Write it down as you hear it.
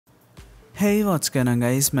Hey, what's going on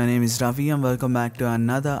guys, my name is Ravi and welcome back to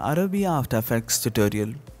another Adobe After Effects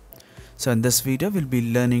tutorial. So in this video we'll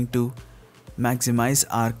be learning to maximize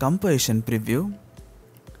our composition preview,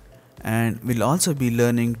 and we'll also be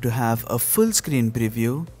learning to have a full screen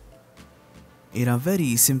preview in a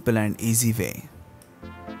very simple and easy way.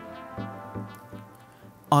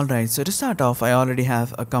 Alright, so to start off I already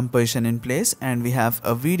have a composition in place and we have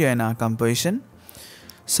a video in our composition.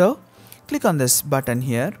 So click on this button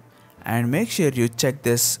here and make sure you check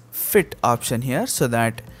this fit option here so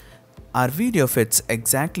that our video fits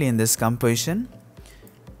exactly in this composition.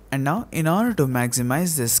 And now in order to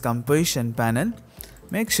maximize this composition panel,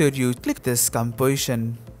 make sure you click this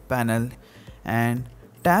composition panel and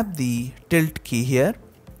tap the tilde key here.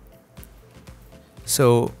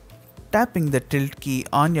 So tapping the tilde key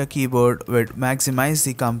on your keyboard will maximize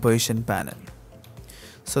the composition panel.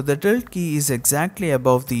 So the tilde key is exactly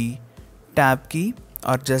above the tab key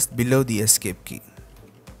or just below the escape key.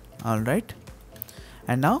 Alright,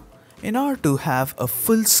 and now in order to have a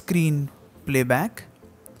full screen playback,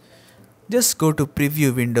 just go to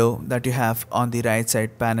preview window that you have on the right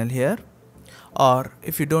side panel here, or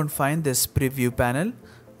if you don't find this preview panel,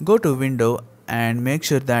 go to window and make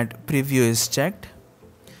sure that preview is checked.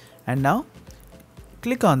 And now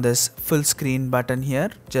click on this full screen button here,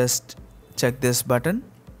 just check this button,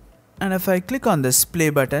 and if I click on this play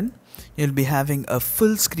button, you'll be having a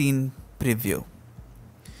full screen preview.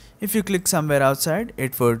 If you click somewhere outside,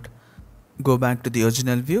 it would go back to the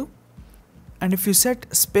original view. And if you set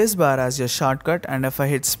spacebar as your shortcut, and if I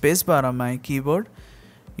hit spacebar on my keyboard,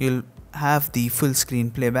 you'll have the full screen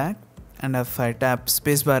playback. And if I tap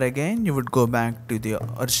spacebar again, you would go back to the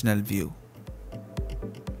original view.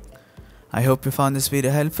 I hope you found this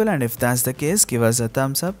video helpful, and if that's the case, give us a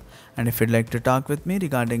thumbs up. And if you'd like to talk with me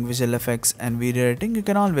regarding visual effects and video editing, you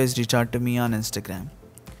can always reach out to me on Instagram.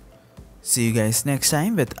 See you guys next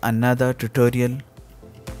time with another tutorial.